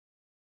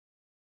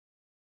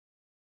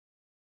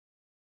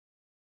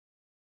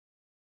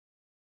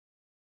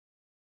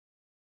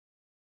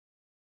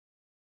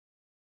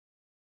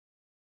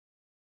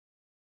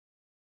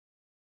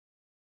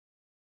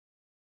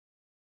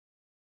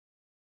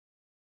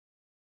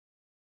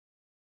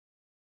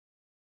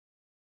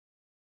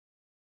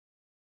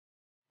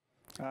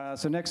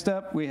So next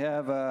up, we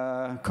have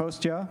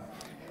Kostya,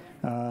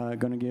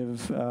 going to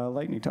give a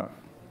lightning talk.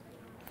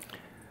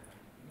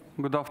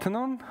 Good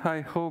afternoon.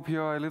 I hope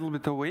you are a little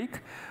bit awake.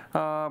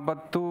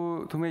 But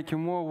to make you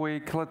more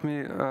awake, let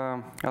me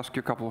ask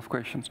you a couple of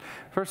questions.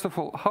 First of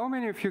all, how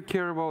many of you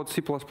care about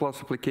C++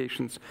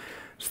 applications,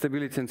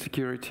 stability and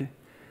security?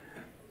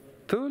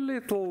 Too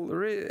little.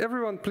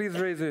 Everyone, please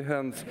raise your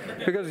hands,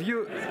 because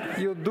you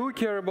do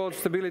care about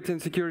stability and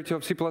security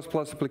of C++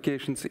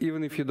 applications,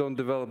 even if you don't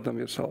develop them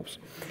yourselves.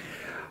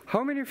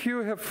 How many of you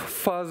have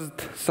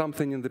fuzzed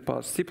something in the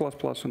past, C++ or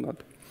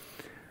not?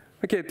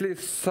 Okay, at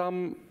least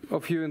some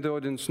of you in the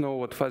audience know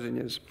what fuzzing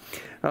is.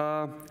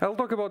 I'll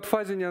talk about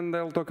fuzzing, and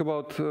I'll talk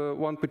about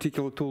one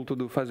particular tool to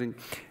do fuzzing,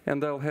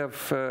 and I'll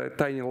have a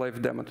tiny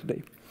live demo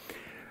today.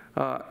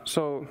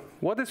 So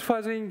what is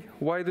fuzzing?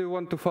 Why do you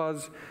want to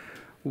fuzz?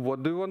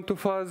 What do you want to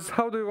fuzz?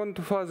 How do you want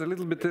to fuzz? A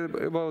little bit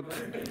about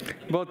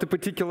the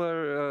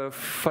particular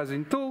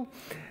fuzzing tool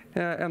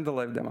and the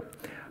live demo.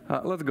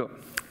 Let's go.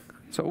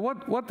 So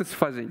what is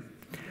fuzzing?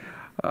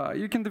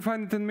 You can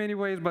define it in many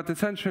ways, but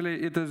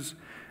essentially it is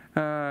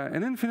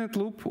an infinite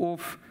loop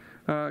of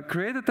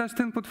create a test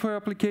input for your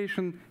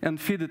application and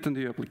feed it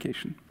into your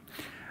application.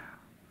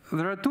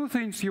 There are two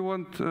things you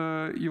want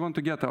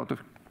to get out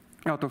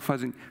of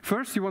fuzzing.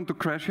 First, you want to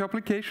crash your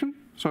application.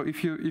 So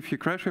if you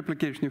crash your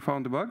application, you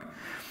found a bug.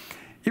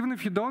 Even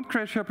if you don't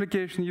crash your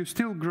application, you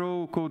still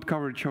grow code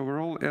coverage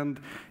overall, and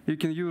you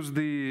can use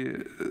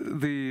the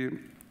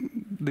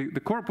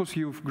corpus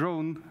you've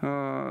grown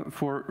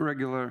for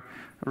regular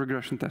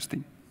regression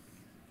testing.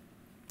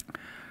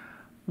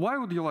 Why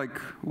would you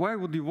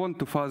want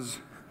to fuzz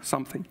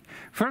something?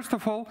 First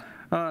of all,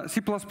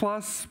 C++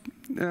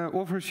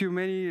 offers you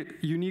many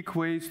unique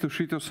ways to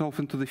shoot yourself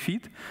into the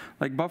feed,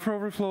 like buffer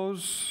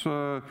overflows,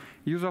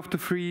 use after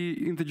free,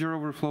 integer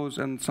overflows,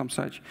 and some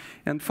such.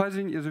 And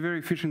fuzzing is a very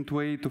efficient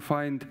way to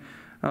find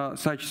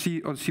such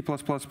C or C++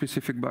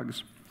 specific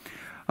bugs.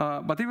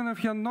 But even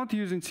if you're not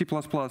using C++,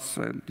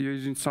 you're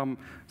using some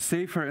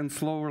safer and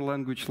slower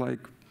language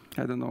like,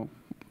 I don't know,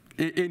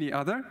 any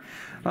other,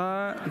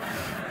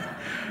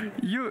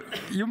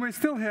 you may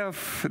still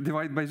have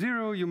divide by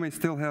zero, you may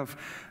still have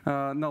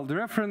null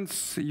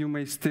dereference, you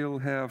may still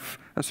have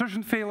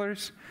assertion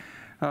failures,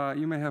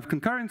 you may have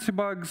concurrency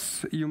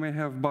bugs, you may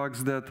have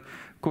bugs that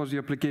cause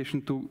your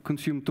application to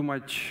consume too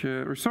much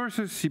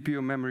resources,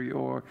 CPU memory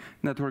or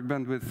network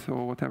bandwidth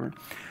or whatever.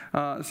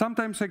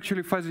 Sometimes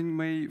actually fuzzing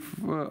may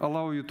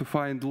allow you to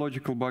find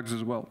logical bugs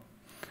as well.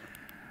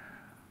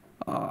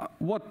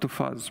 What to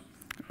fuzz?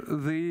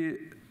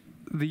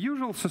 The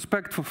usual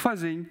suspect for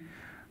fuzzing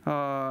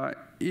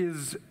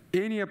is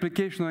any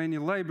application or any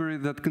library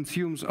that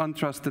consumes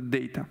untrusted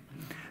data.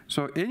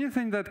 So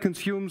anything that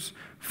consumes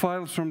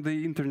files from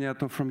the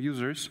internet or from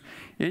users,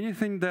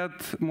 anything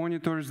that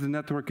monitors the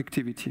network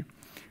activity,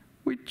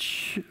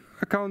 which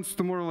accounts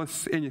to more or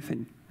less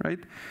anything, right?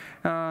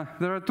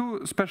 There are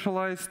two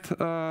specialized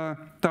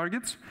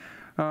targets,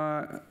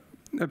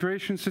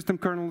 operation system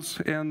kernels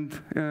and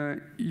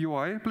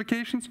UI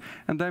applications,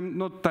 and I'm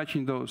not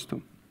touching those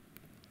two.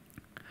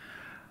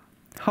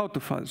 How to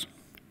fuzz?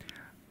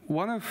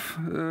 One of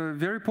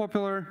very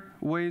popular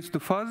ways to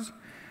fuzz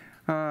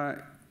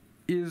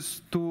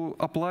is to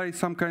apply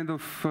some kind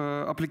of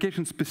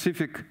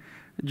application-specific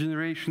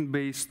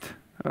generation-based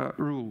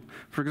rule.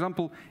 For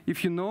example,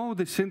 if you know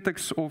the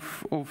syntax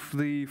of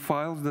the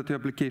files that your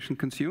application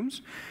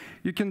consumes,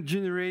 you can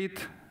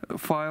generate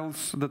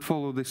files that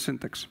follow this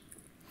syntax.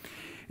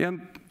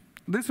 And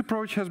this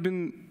approach has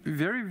been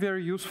very,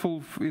 very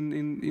useful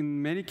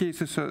in many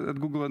cases at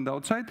Google and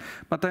outside,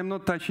 but I'm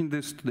not touching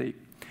this today.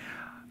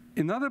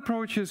 Another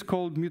approach is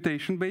called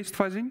mutation-based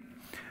fuzzing.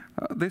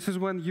 This is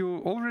when you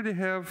already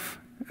have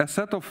a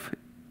set of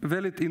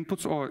valid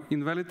inputs or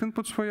invalid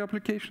inputs for your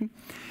application,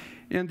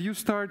 and you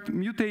start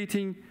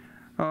mutating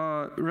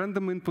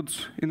random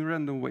inputs in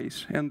random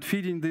ways and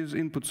feeding these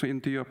inputs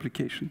into your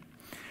application.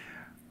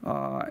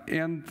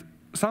 And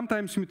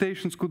sometimes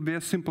mutations could be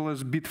as simple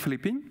as bit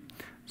flipping.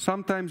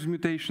 Sometimes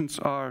mutations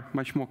are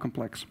much more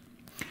complex.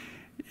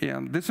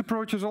 And this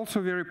approach is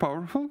also very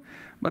powerful,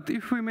 but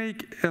if we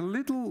make a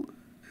little,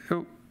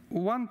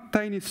 one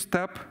tiny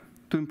step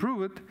to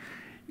improve it,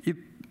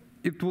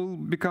 it will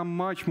become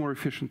much more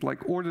efficient,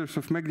 like orders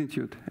of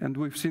magnitude, and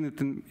we've seen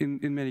it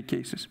in many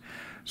cases.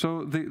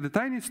 So the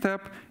tiny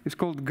step is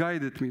called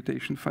guided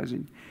mutation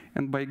fuzzing.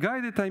 And by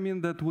guided, I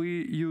mean that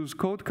we use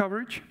code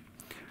coverage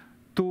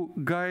to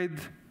guide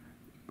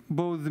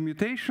both the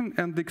mutation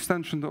and the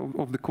extension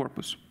of the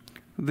corpus.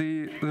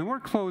 The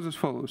workflow is as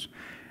follows.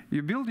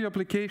 You build your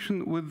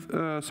application with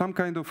some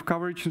kind of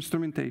coverage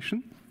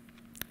instrumentation.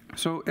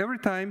 So every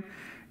time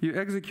you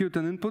execute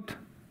an input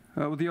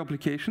with the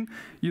application,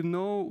 you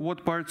know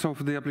what parts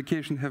of the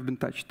application have been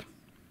touched.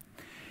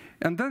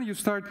 And then you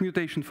start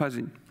mutation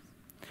fuzzing.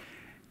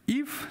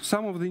 If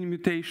some of the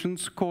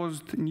mutations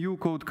caused new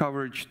code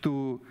coverage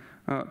to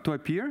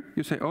appear,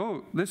 you say,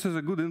 oh, this is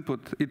a good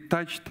input. It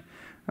touched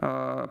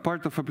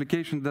part of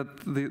application that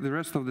the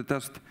rest of the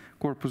test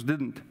corpus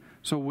didn't.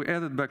 So we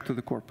add it back to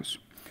the corpus.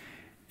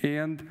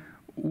 And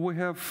we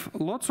have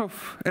lots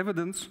of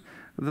evidence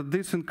that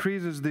this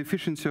increases the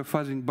efficiency of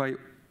fuzzing by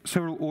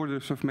several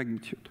orders of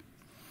magnitude.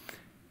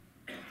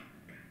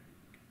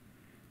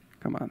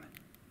 Come on.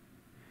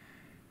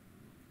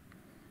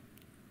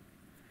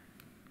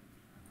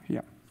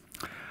 Yeah.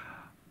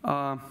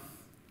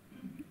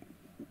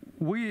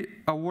 We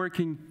are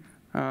working,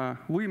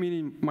 we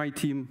meaning my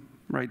team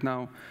right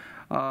now,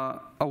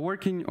 are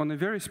working on a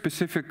very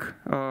specific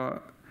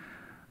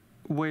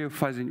way of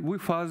fuzzing. We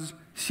fuzz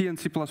C and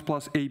C++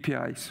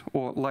 APIs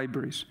or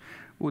libraries.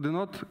 We do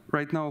not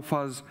right now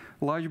fuzz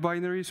large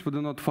binaries. We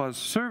do not fuzz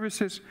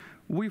services.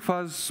 We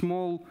fuzz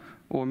small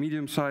or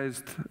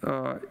medium-sized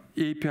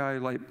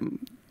API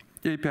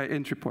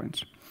entry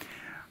points.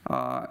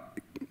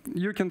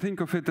 You can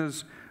think of it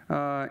as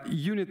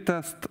unit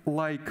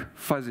test-like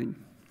fuzzing.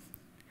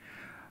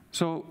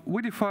 So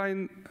we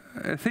define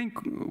a thing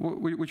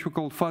which we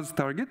call fuzz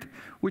target,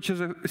 which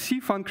is a C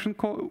function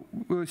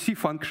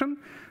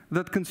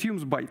that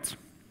consumes bytes.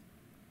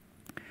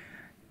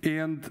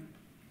 And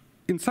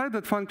inside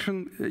that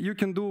function, you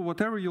can do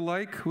whatever you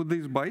like with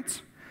these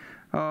bytes.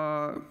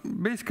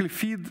 Basically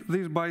feed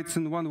these bytes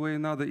in one way or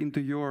another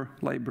into your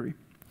library.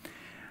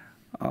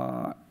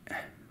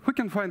 Who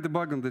can find the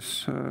bug on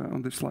this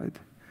slide?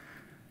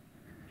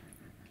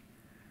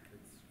 It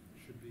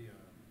should be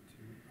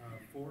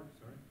 4,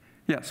 sorry.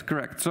 Yes,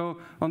 correct. So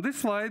on this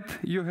slide,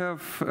 you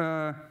have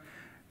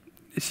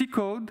C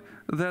code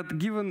that,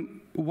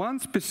 given one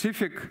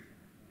specific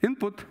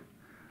input,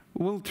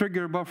 will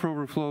trigger buffer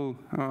overflow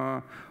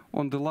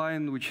on the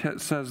line which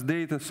says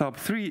data sub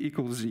 3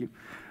 equals Z.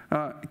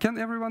 Can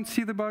everyone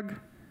see the bug?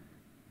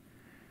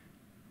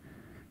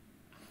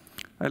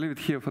 I leave it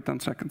here for 10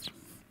 seconds.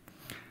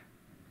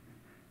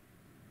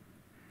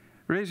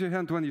 Raise your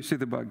hand when you see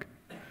the bug.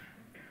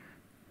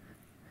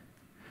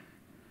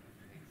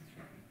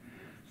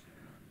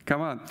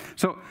 Come on.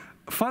 So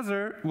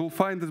Fuzzer will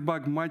find this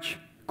bug much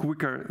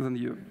quicker than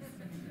you.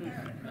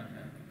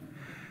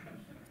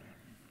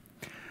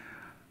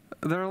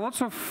 There are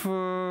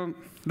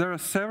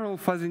several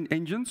fuzzing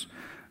engines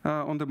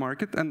on the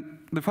market, and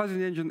the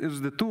fuzzing engine is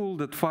the tool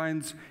that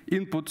finds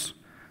inputs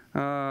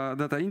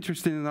that are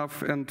interesting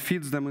enough and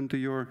feeds them into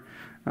your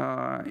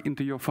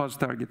fuzz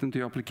target, into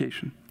your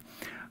application.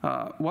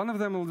 One of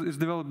them is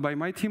developed by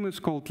my team. It's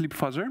called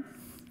LibFuzzer.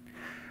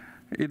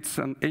 It's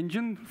an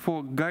engine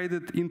for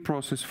guided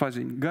in-process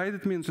fuzzing.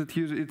 Guided means that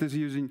it is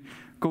using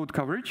code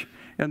coverage,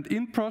 and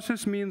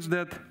in-process means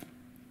that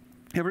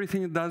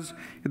everything it does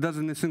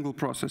in a single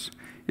process.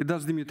 It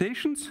does the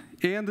mutations,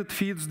 and it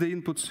feeds the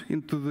inputs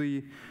into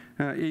the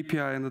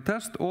API and the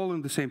test, all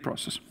in the same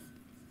process.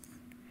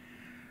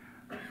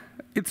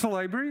 It's a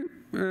library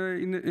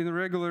in a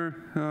regular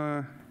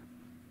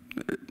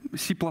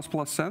C++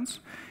 sense,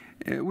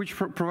 which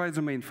provides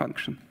a main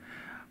function.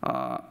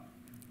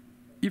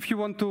 If you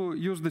want to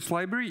use this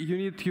library, you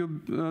need to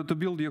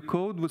build your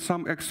code with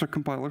some extra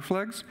compiler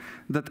flags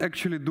that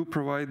actually do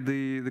provide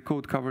the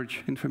code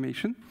coverage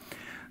information.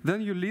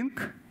 Then you link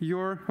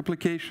your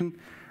application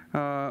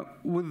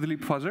with the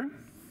LibFuzzer.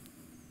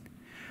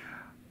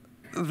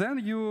 Then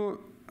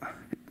you,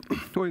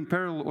 or in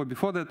parallel or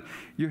before that,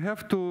 you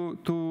have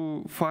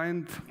to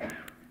find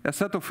a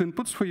set of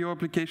inputs for your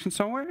application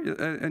somewhere,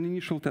 an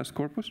initial test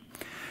corpus.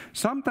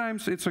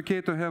 Sometimes it's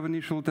OK to have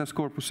initial test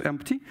corpus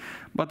empty,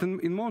 but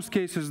in most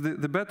cases,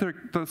 the better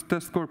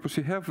test corpus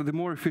you have, the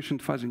more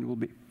efficient fuzzing will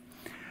be.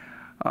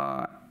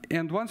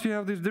 And once you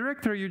have this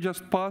directory, you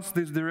just pass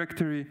this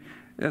directory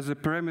as a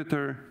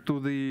parameter to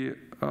the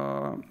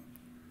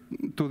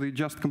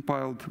just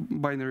compiled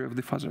binary of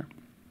the fuzzer.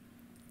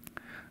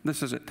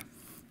 This is it.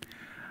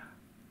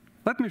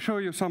 Let me show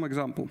you some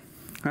example.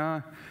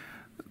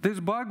 This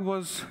bug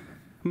was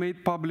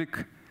made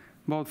public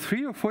about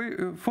 3 or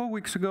 4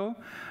 weeks ago.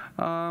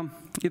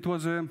 It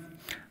was a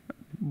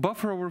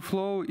buffer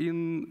overflow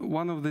in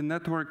one of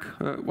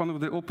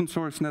the open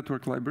source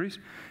network libraries,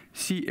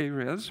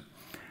 CARES.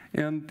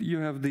 And you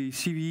have the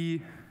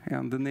CVE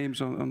and the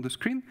names on the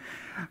screen.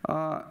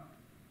 The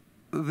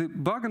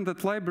bug in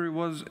that library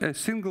was a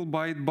single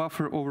byte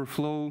buffer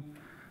overflow,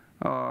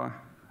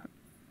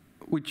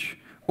 which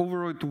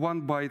overwrote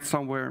 1 byte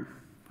somewhere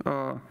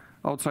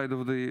outside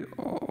of the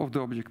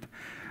object.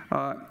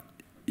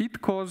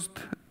 It caused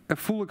a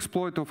full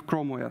exploit of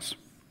Chrome OS.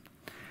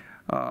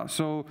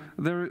 So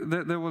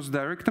there was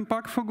direct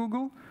impact for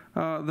Google,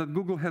 that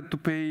Google had to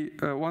pay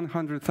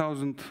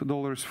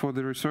 $100,000 for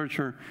the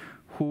researcher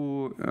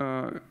who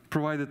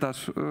provided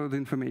us the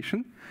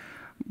information.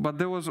 But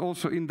there was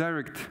also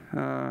indirect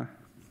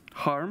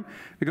harm,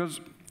 because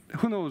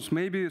who knows,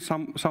 maybe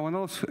someone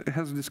else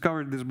has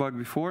discovered this bug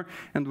before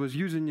and was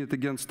using it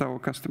against our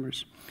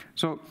customers.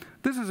 So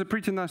this was a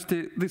pretty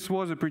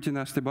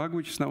nasty bug,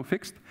 which is now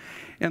fixed.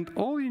 And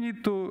all you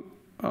need to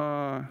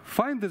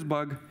find this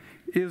bug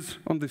is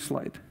on this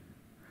slide.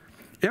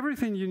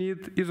 Everything you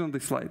need is on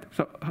this slide.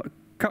 So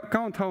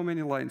count how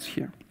many lines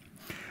here.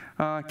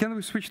 Can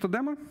we switch to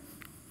demo?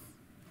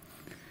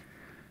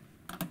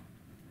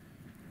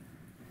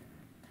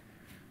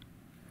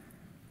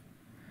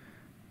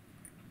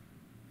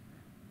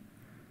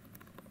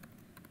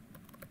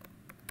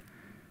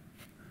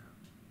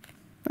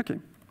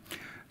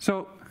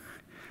 So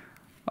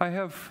I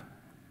have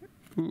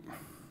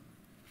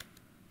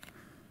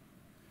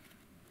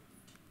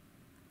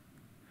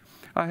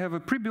a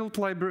pre-built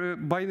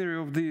binary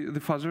of the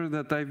fuzzer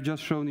that I've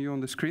just shown you on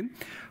the screen.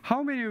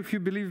 How many of you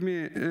believe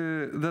me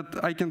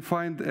that I can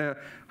find a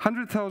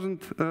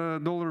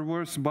 $100,000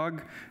 worth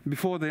bug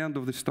before the end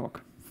of this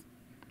talk?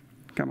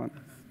 Come on.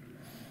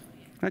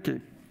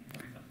 OK.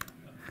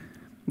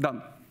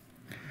 Done.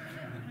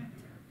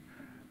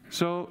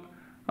 So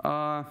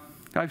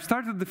I've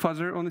started the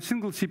fuzzer on a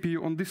single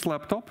CPU on this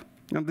laptop.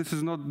 And this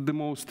is not the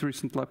most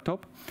recent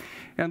laptop.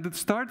 And it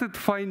started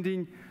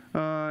finding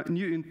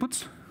new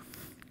inputs.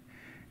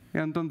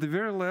 And on the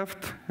very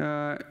left,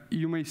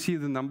 you may see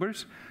the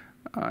numbers.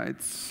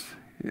 It's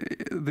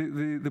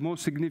the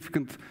most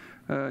significant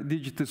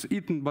digit is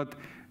eaten, but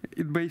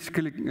it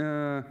basically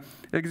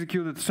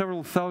executed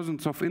several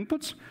thousands of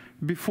inputs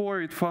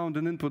before it found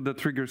an input that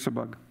triggers a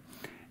bug.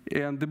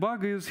 And the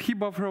bug is heap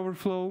buffer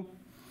overflow,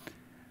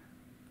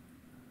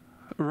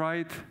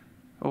 write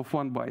of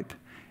 1 byte.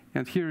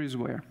 And here is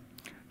where.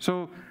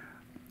 So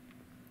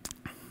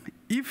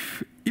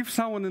if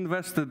someone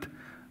invested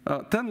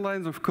 10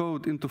 lines of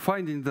code into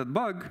finding that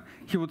bug,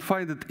 he would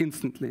find it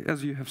instantly,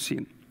 as you have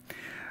seen.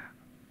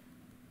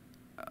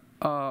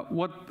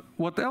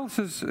 What else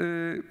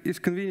is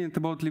convenient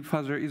about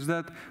LibFuzzer is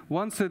that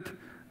once it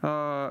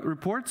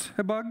reports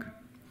a bug,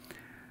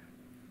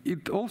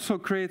 it also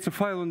creates a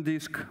file on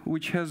disk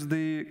which has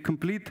the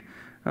complete,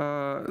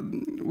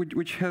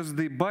 which has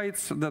the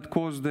bytes that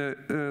cause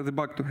the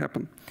bug to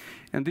happen.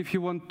 And if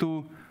you want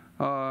to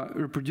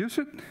reproduce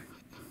it,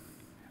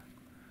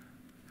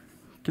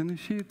 can you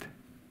see it?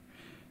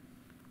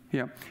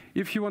 Yeah.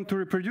 If you want to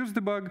reproduce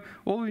the bug,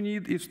 all you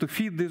need is to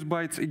feed these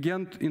bytes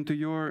again into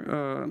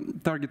your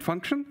target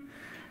function,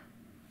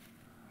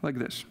 like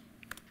this.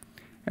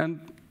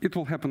 And it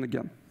will happen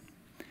again.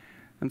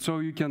 And so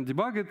you can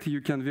debug it. You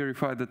can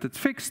verify that it's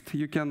fixed.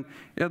 You can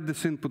add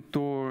this input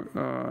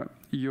to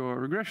your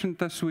regression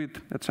test suite,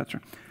 etc.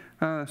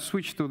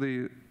 Switch to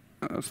the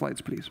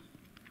slides, please.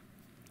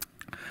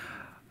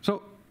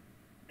 So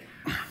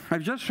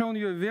I've just shown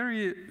you a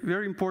very,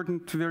 very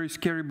important, very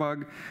scary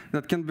bug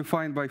that can be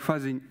found by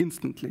fuzzing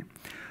instantly.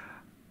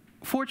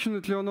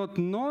 Fortunately or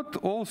not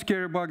all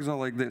scary bugs are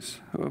like this.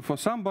 For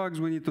some bugs,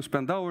 we need to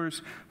spend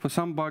hours. For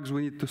some bugs,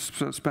 we need to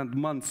spend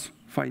months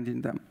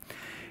finding them.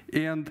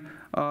 And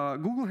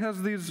Google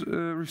has these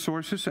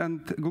resources,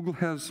 and Google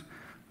has,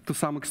 to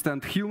some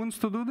extent, humans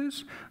to do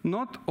this.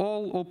 Not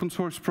all open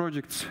source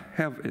projects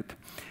have it.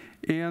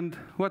 And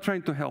we're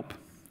trying to help.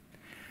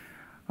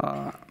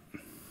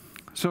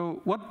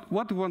 So what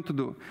we want to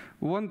do?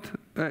 We want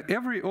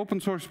every open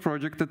source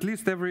project, at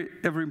least every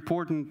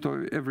important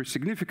or every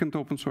significant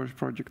open source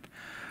project,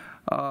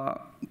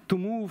 to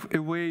move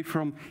away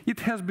from it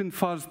has been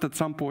fuzzed at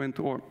some point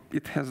or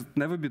it has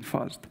never been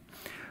fuzzed,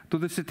 to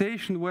the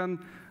situation when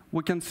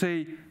we can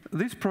say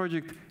this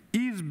project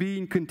is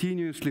being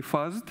continuously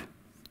fuzzed,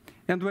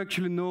 and we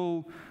actually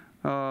know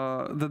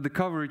that the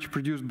coverage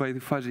produced by the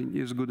fuzzing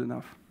is good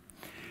enough.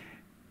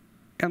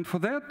 And for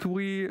that,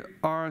 we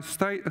are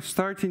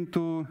starting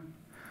to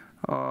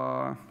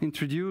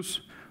introduce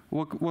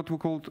what we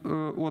call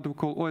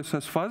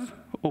OSS fuzz,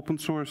 open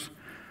source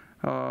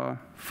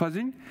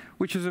fuzzing,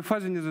 which is a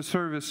fuzzing as a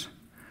service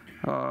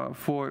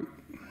for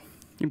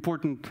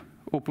important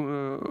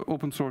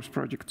open source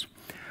projects.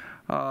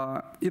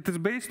 It is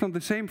based on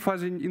the same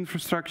fuzzing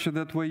infrastructure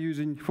that we're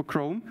using for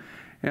Chrome,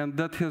 and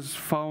that has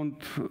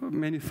found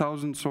many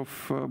thousands of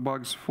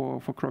bugs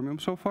for Chromium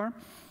so far.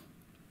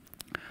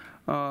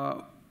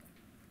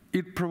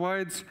 It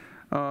provides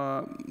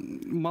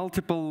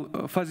multiple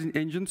fuzzing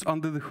engines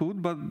under the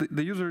hood, but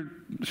the user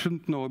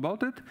shouldn't know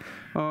about it.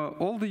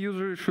 All the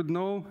user should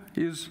know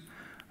is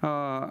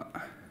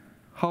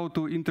how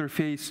to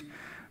interface,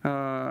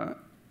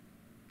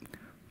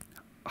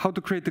 how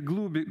to create a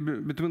glue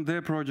between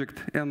their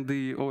project and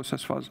the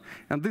OSS fuzz.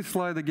 And this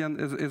slide, again,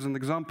 is an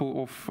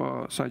example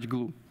of such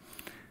glue.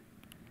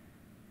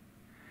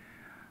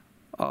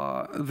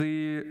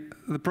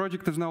 The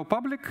project is now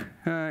public.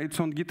 It's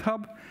on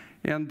GitHub.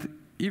 And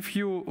if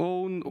you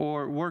own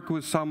or work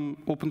with some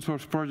open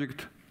source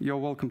project, you're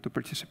welcome to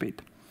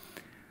participate.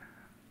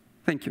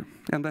 Thank you.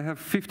 And I have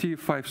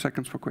 55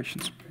 seconds for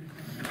questions.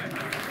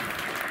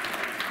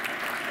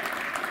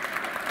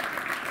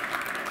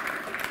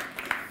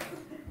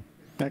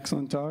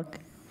 Excellent talk.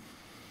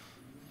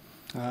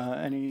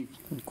 Any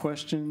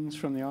questions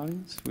from the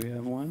audience? We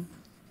have one.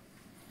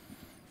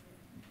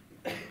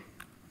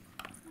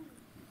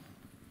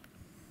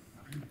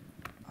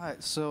 Hi.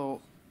 So,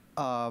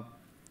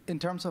 in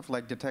terms of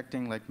like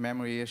detecting like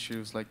memory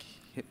issues, like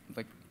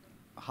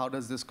how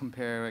does this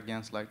compare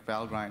against like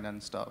Valgrind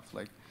and stuff?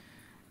 Like,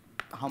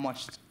 how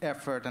much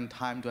effort and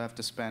time do I have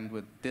to spend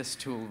with this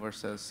tool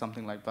versus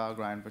something like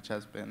Valgrind, which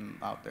has been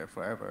out there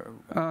forever?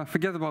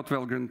 Forget about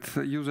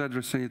Valgrind, use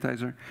address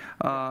sanitizer.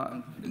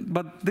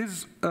 But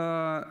these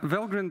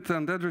Valgrind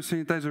and address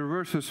sanitizer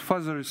versus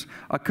fuzzers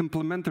are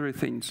complementary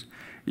things.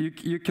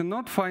 You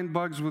cannot find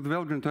bugs with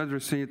Valgrind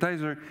address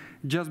sanitizer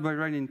just by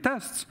running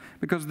tests,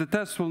 because the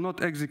tests will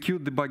not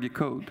execute the buggy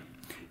code.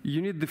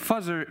 You need the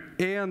fuzzer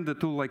and the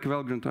tool like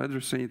Valgrind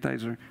address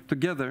sanitizer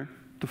together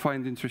to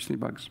find interesting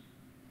bugs.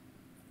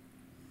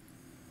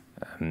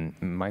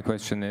 My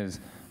question is,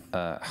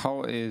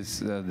 how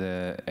is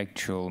the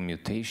actual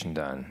mutation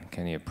done?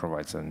 Can you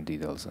provide some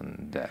details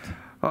on that?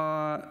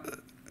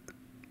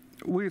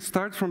 We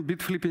start from bit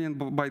flipping and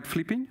byte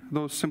flipping,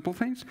 those simple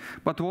things.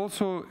 But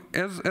also,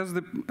 as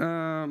the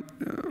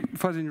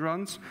fuzzing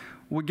runs,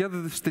 we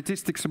gather the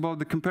statistics about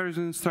the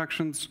comparison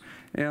instructions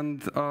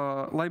and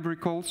library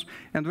calls,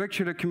 and we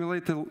actually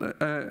accumulate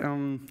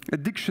a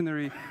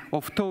dictionary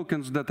of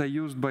tokens that are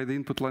used by the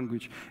input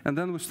language. And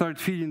then we start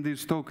feeding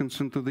these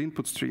tokens into the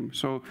input stream.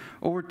 So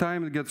over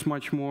time, it gets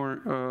much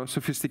more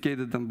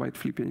sophisticated than byte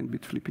flipping and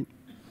bit flipping.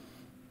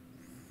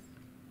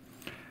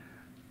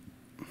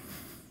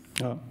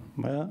 Oh,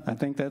 well, I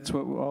think that's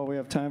all we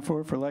have time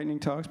for Lightning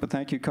Talks, but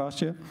thank you,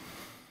 Kostya.